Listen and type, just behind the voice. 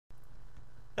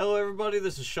Hello everybody,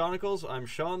 this is Seanickles. I'm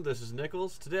Sean, this is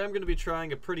Nichols. Today I'm going to be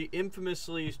trying a pretty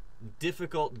infamously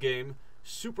difficult game,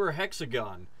 Super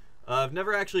Hexagon. I've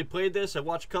never actually played this. I've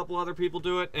watched a couple other people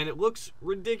do it, and it looks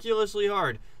ridiculously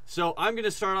hard. So I'm going to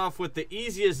start off with the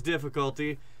easiest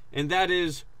difficulty, and that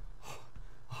is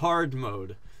hard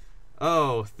mode.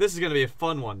 Oh, this is going to be a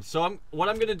fun one. So what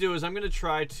I'm going to do is I'm going to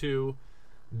try to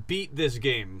beat this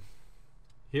game.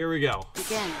 Here we go.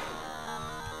 Begin.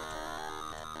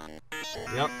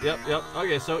 Yep.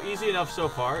 Okay, so easy enough so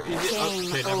far. Easy.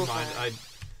 Okay, never mind.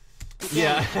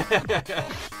 Yeah.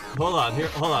 Hold on.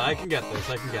 I can get this.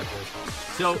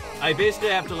 So I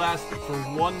basically have to last for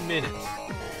 1 minute,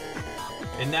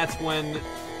 and that's when you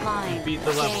beat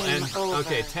the level. And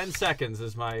okay, 10 seconds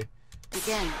is my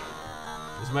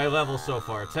level so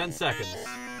far. 10 seconds.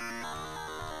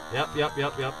 Yep.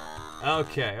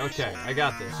 Okay. I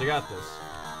got this.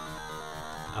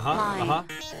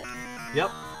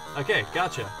 Yep. Okay,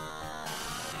 gotcha.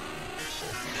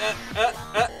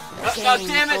 Oh,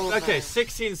 damn it! Okay,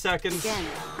 16 seconds.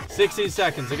 16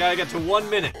 seconds. I gotta get to 1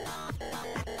 minute.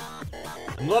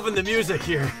 I'm loving the music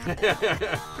here.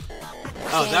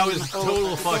 Oh, that was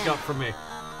total fuck up for me.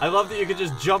 I love that you could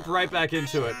just jump right back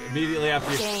into it immediately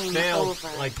after you fail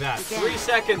like that. 3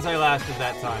 seconds I lasted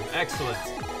that time. Excellent.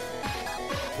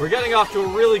 We're getting off to a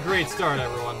really great start,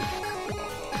 everyone.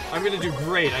 I'm gonna do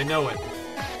great, I know it.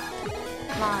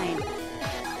 Mine.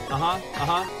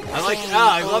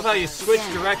 I love how you switch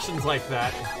directions like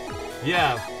that.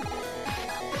 Yeah.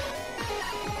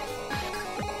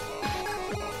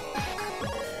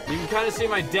 You can kind of see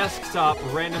my desktop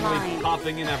randomly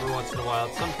popping in every once in a while.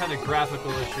 It's some kind of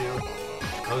graphical issue.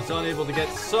 I was unable to get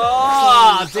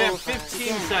damn,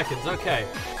 15 seconds. Okay.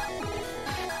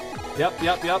 Yep.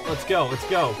 Let's go.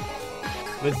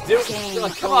 Let's do it.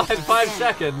 Come on, 5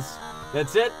 seconds.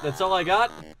 That's it? That's all I got?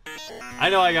 I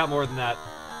know I got more than that.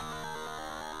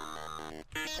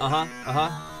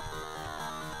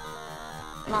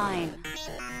 Mine.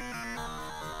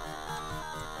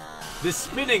 The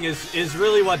spinning is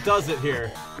really what does it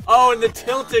here. Oh, and the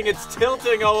tilting, it's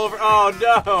tilting all over. Oh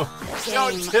no!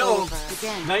 Don't tilt.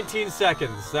 19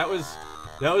 seconds. That was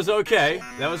okay.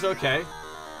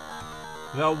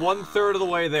 About 1/3 of the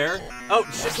way there. Oh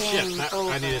shit!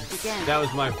 That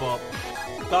was my fault.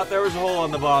 Thought there was a hole on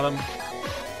the bottom.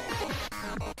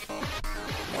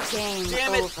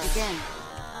 Damn it!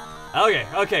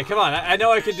 Okay, come on. I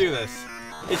know I can do this.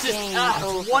 It's just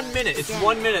it's 1 minute. It's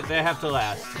 1 minute that I have to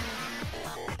last.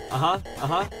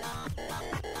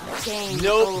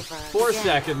 Nope. 4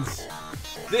 seconds.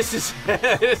 This is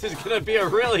gonna be a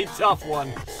really tough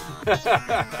one.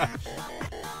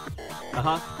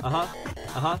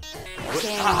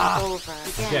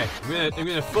 Okay, I'm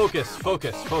gonna focus.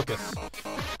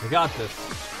 I got this.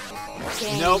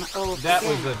 Nope. That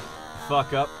was a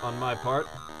fuck up on my part.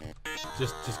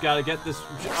 Just gotta get this.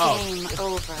 Oh,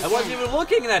 I wasn't even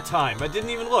looking that time. I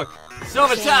didn't even look. No.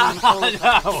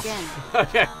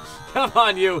 Okay, come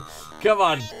on, you. Come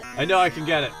on. I know I can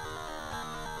get it.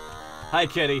 Hi,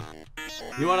 kitty.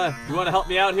 You wanna help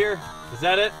me out here? Is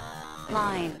that it?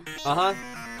 Mine.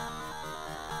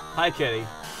 Hi, kitty.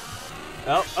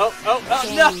 Oh,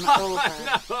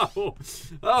 no!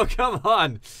 Oh, come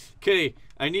on, kitty.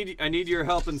 I need your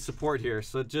help and support here.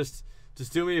 So just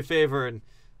do me a favor and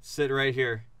sit right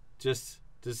here. Just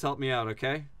help me out,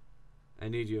 okay? I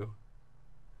need you.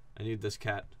 I need this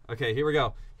cat. Okay, here we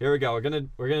go. We're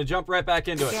gonna jump right back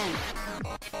into it.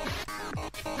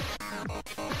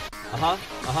 I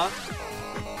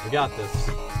got this.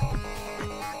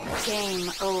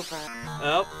 Game over.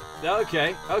 Oh,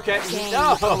 okay.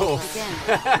 No!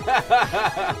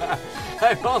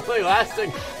 I'm only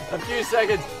lasting a few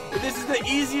seconds. This is the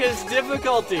easiest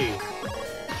difficulty.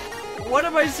 What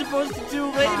am I supposed to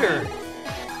do later?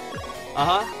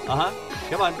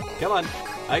 Come on.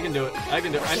 I can do it.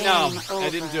 No, I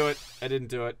didn't do it.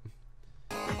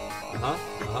 Oh,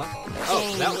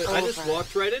 that was, I just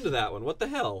walked right into that one. What the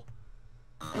hell?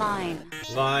 Line.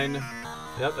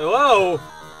 Yep.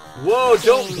 Whoa,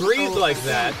 don't breathe like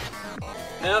that.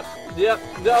 Yep.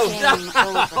 No.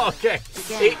 Okay.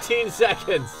 18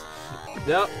 seconds.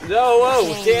 No.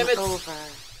 Whoa. Damn it.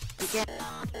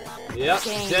 Yep.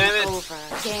 Damn it.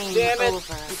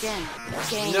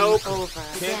 Nope.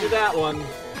 Can't do that one.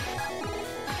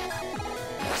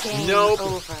 Nope.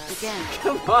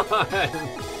 Come on.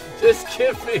 Just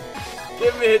give me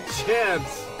a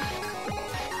chance.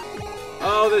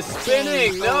 Oh, the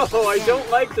spinning. No, I don't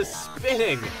like the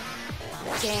spinning.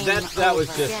 That was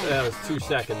 2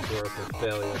 seconds worth of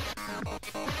failure.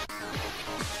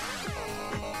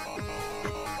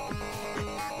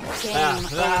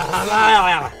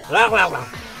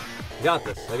 Got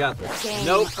this. I got this. Game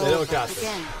Nope, they don't over. got this.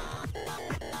 Begin.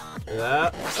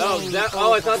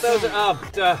 Oh, I thought that was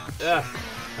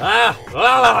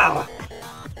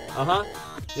uh-huh.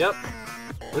 Yep.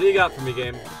 What do you got for me,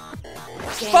 game?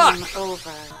 Game Fuck!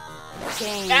 over.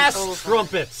 Game Ass over.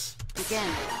 trumpets! Begin.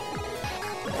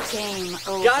 Game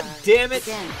over. God damn it!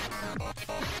 Begin.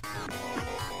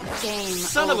 Game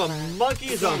Son over. of a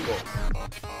monkey's Begin. uncle.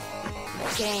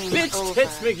 Game Bitch over.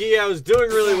 tits McGee, I was doing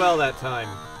really well that time.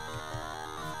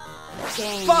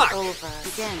 Game Fuck! over.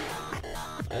 Begin.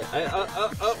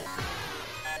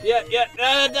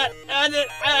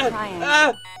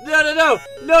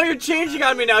 No, you're changing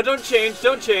on me now. Don't change.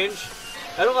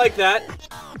 I don't like that.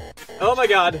 Oh my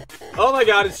god,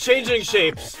 it's changing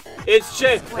shapes. It's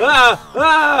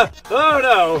oh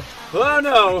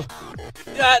no.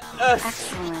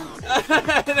 Excellent.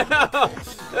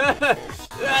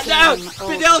 No,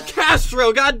 Fidel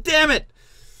Castro, god damn it.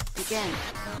 Begin.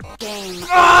 Game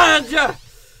Ah,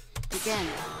 Begin.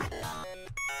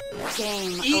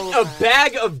 Game Eat over. a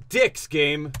bag of dicks,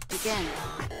 game. Begin.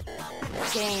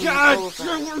 Game God, over.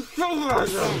 Begin.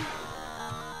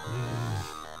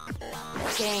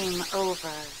 Game over.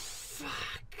 Fuck.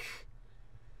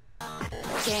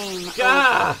 Game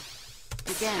Ah. over.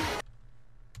 Begin.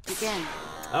 Begin.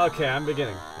 Okay, I'm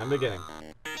beginning.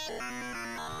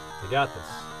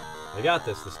 I got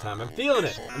this this time. I'm feeling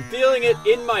it. I'm feeling it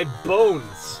in my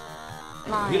bones.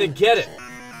 I'm gonna Line. get it.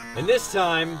 And this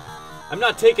time, I'm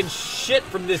not taking shit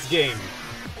from this game.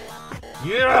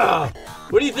 Yeah!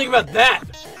 What do you think about that?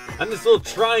 I'm this little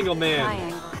triangle man.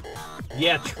 Triangle.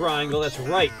 Yeah, triangle, that's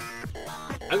right.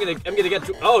 I'm gonna get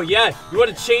to. Oh yeah, you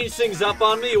want to change things up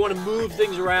on me? You want to move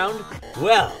things around?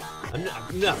 Well,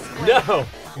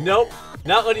 nope,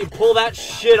 not letting you pull that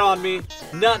shit on me.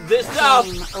 Not this. No,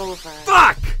 Game over.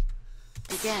 fuck!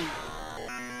 Begin.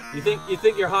 You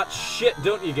think you're hot shit,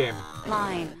 don't you, game?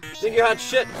 Line. Think you're hot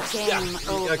shit? Game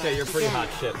over. Okay, you're pretty Begin. hot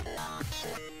shit.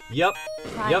 Yep.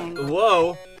 Triangle.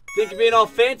 Whoa. Think you're being all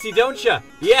fancy, don't you?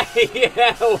 Yeah.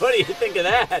 What do you think of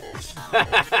that?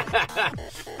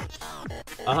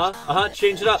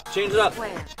 Change it up.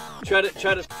 Square. Try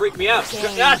to freak me out.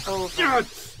 Game over.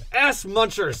 Ass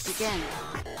munchers. Begin.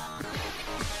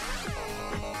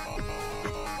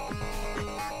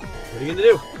 What are you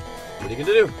gonna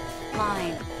do?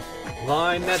 Line.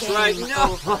 Line, that's Game right.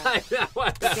 No, over.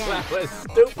 that was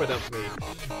stupid of me.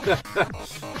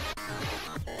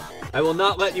 I will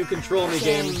not let you control me,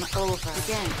 game. Game over.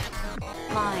 Begin.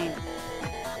 Line.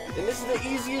 And this is the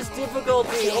easiest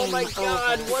difficulty. Oh my Game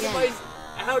god, over. what am Begin.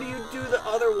 how do you do the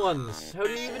other ones? How do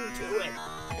you even do it?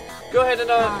 Go ahead and,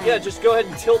 Fine. just go ahead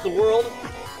and tilt the world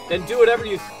and do whatever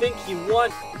you think you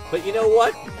want. But you know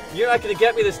what? You're not gonna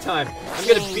get me this time. I'm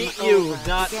gonna Game beat you. over.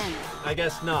 Not, Begin. I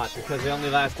guess not, because they only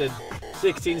lasted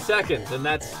 16 seconds, and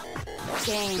that's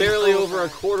Game barely over a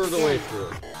quarter of the way Begin.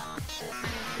 through.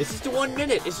 It's just 1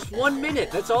 minute. It's just 1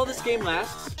 minute. That's all this game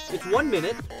lasts. It's 1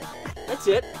 minute. That's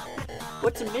it.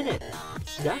 What's a minute?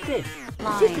 It's nothing. It's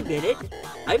just a Line. minute.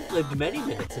 I've lived many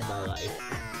minutes in my life.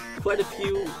 Quite a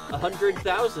few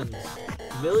 100,000,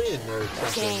 million or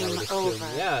something. I Game would assume. over.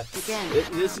 Yeah. Begin.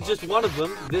 This is just one of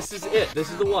them. This is it.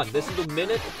 This is the one. This is the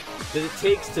minute that it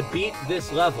takes to beat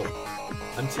this level.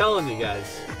 I'm telling you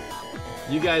guys.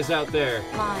 You guys out there.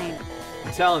 Line.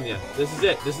 I'm telling you. This is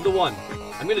it. This is the one.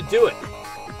 I'm gonna do it.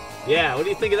 Yeah, what do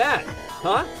you think of that?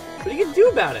 Huh? What are you gonna do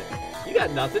about it? You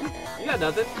got nothing. I'm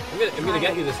gonna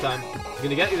get you this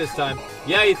time.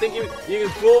 Yeah, you think you can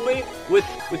fool me with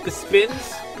the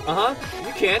spins?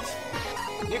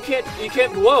 You can't.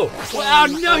 Whoa. Wow,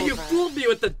 no, you over. fooled me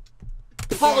with the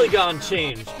polygon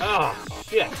change. Oh,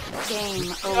 shit.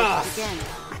 Game over. Ah.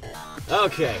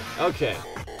 Begin. Okay.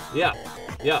 Yeah.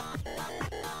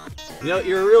 You know,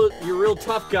 you're a real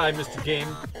tough guy, Mr. Game.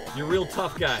 You're a real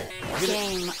tough guy.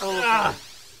 Game over.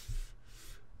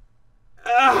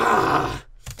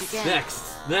 Begin.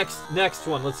 Next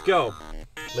one. Let's go.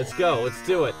 Let's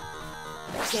do it.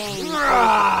 Game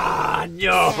over.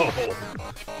 No.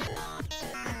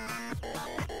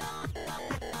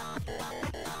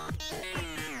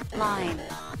 Line.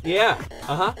 Yeah.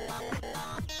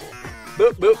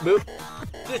 Boop.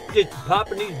 Just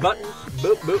popping these buttons.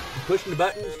 Boop. Pushing the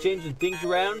buttons, changing things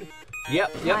around.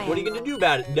 Yep. What are you gonna do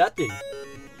about it? Nothing.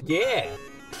 Yeah.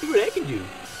 See what I can do.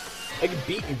 I can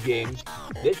beat you, game.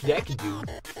 That's what I can do.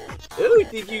 Oh, you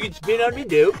think you can spin on me?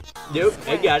 Nope.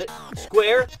 I got it.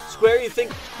 Square. You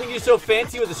think you're so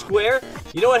fancy with a square?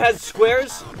 You know what has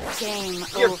squares? Game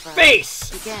Your over.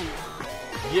 face. Begin.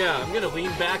 Yeah, I'm gonna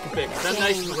lean back a bit because I'm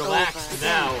nice and Game relaxed over.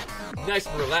 now. Nice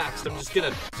and relaxed. I'm just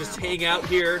gonna hang out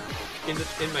here in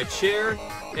my chair,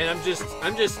 and I'm just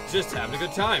having a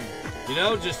good time. You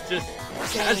know, just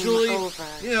casually. over.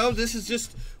 You know, this is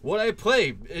just what I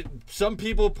play. Some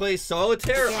people play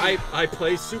solitaire. I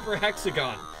play Super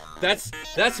Hexagon.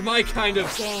 That's my kind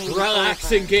of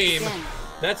relaxing game.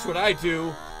 That's what I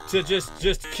do to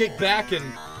just kick back and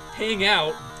hang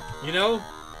out. You know.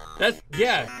 That's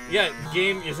yeah.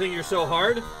 Game, you think you're so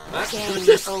hard?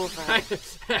 Over.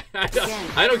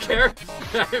 I don't care.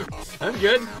 I'm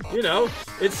good. You know,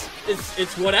 it's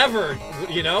whatever.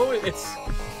 You know, it's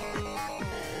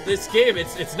this game.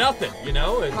 It's nothing. You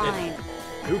know,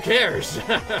 who cares?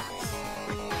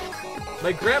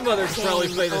 My grandmother would probably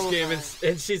play this game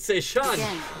and she'd say, Sean,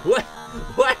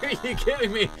 why are you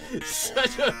giving me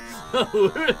such a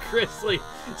ludicrously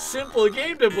simple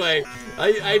game to play?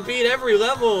 I beat every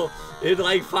level in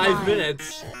like 5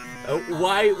 minutes.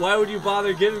 Why would you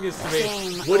bother giving this to me?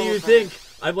 What do you think?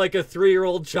 I'm like a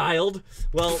 3-year-old child?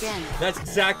 Well, that's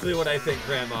exactly what I think,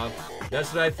 Grandma.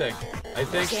 That's what I think. I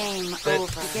think that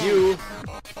you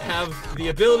have the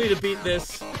ability to beat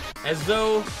this as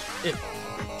though it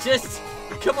just...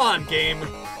 Come on, game.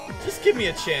 Just give me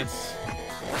a chance.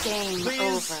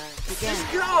 Please.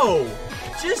 Just go.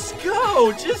 Just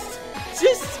go. Just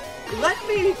let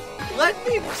me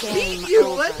beat you.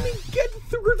 Let me get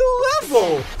through the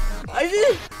level.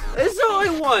 That's all I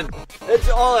want. That's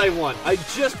all I want. I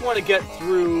just want to get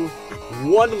through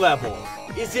one level.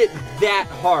 Is it that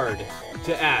hard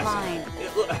to ask? Fine.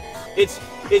 It's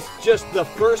just the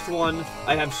first one.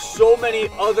 I have so many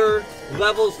other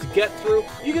levels to get through.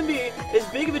 You can be as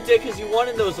big of a dick as you want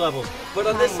in those levels, but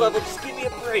on this level, just give me a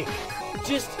break.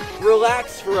 Just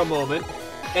relax for a moment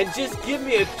and just give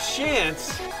me a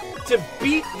chance to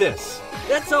beat this.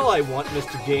 That's all I want,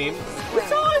 Mr. Game.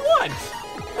 That's all I want.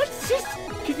 That's just...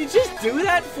 Can you just do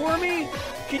that for me?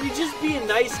 Can you just be a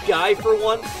nice guy for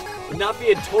once and not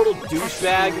be a total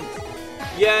douchebag?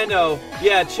 Yeah, I know.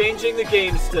 Yeah, changing the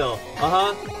game still.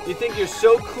 You think you're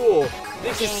so cool.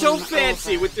 You think you're so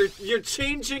fancy with your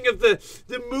changing of the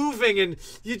moving, and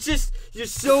you're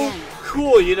so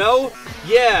cool, you know?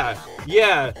 Yeah.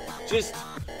 Just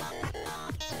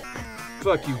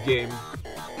fuck you, game.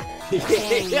 You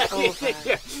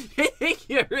think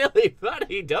you're really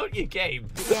funny, don't you, game?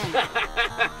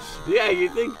 Yeah, you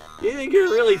think you're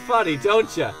really funny,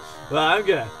 don't you? Well, I'm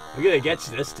gonna get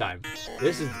you this time.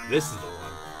 This is the one.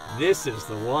 This is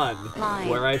the one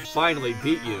where I finally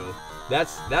beat you.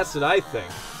 That's what I think.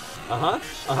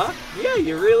 Yeah,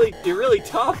 you're really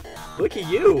tough. Look at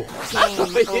you. Yeah,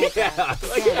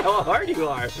 look at how hard you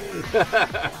are.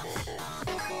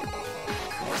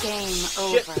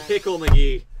 Shit, Pickle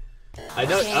McGee. I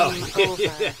know.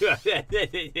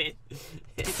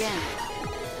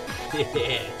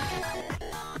 Yeah.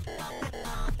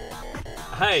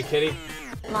 Hi, kitty.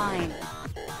 Line.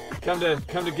 Come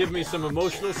to give me some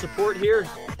emotional support here.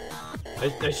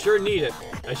 I sure need it.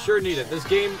 I sure need it. This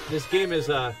game is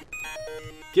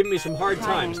giving me some hard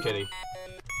times, kitty.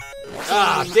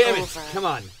 Ah, damn it! Come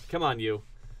on, you.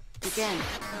 Again.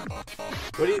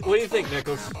 What do you think,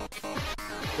 Nichols?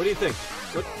 What do you think?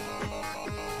 What?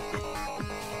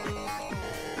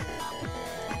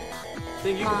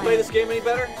 Think you can play this game any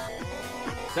better?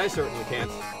 'Cause I certainly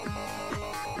can't.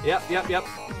 Yep.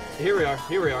 Here we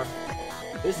are.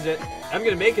 This is it. I'm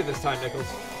gonna make it this time, Nichols.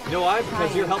 You know why?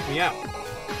 Because you're helping me out.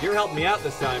 You're helping me out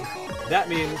this time. That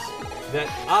means that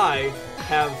I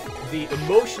have the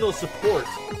emotional support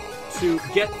to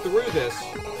get through this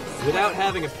without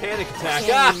having a panic attack.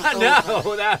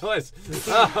 No, that was...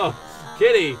 Oh,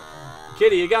 Kitty,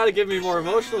 you gotta give me more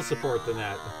emotional support than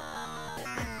that.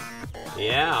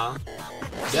 Yeah.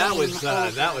 That was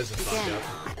a fuck up.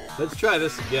 Let's try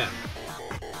this again.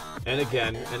 And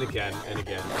again.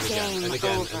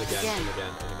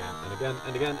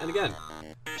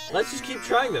 Let's just keep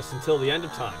trying this until the end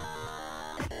of time.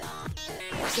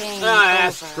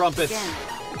 Ass trumpets.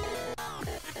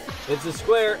 It's a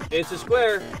square.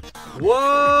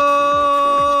 Whoa!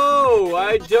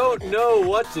 I don't know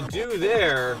what to do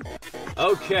there.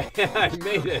 Okay, I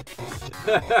made it.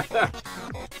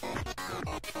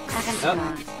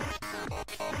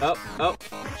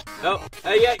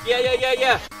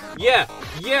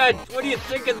 Yeah. What do you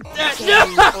think of that? No,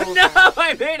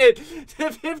 I made it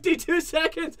to 52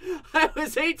 seconds. I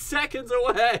was 8 seconds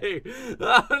away.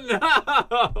 Oh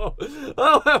no.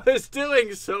 Oh, I was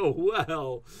doing so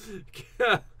well.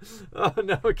 Oh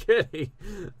no, Kitty.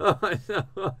 Oh no.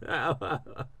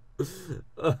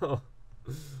 Oh.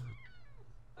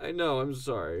 I know, I'm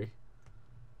sorry.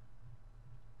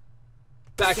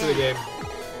 Back to the game.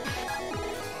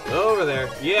 Over there.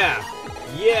 Yeah,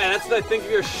 that's what I think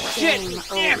of your shit.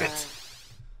 Damn it.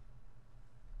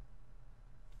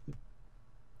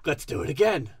 Let's do it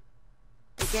again.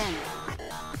 Begin.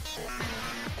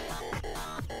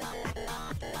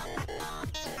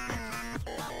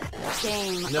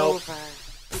 Game Nope. over.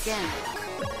 Begin.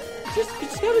 You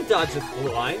just gotta dodge the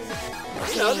lines.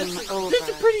 You know, Game that's over.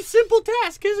 a pretty simple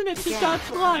task, isn't it? Just Begin. dodge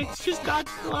the lines. Just dodge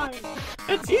the lines.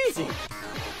 That's easy.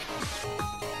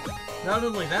 Not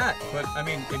only that, but I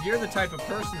mean, if you're the type of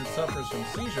person that suffers from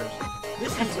seizures,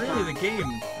 this is really the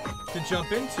game to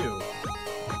jump into.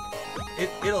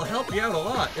 It'll help you out a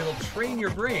lot. It'll train your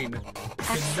brain to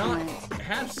not Excellent.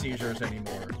 have seizures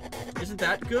anymore. Isn't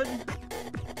that good?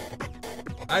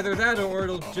 Either that or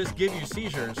it'll just give you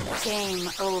seizures. Game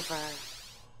over.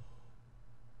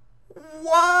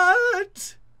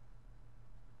 What?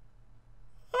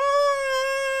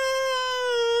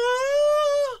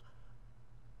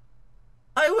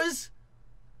 I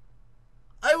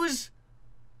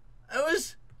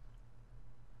was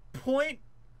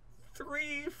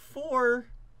 0.34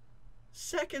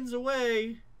 seconds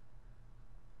away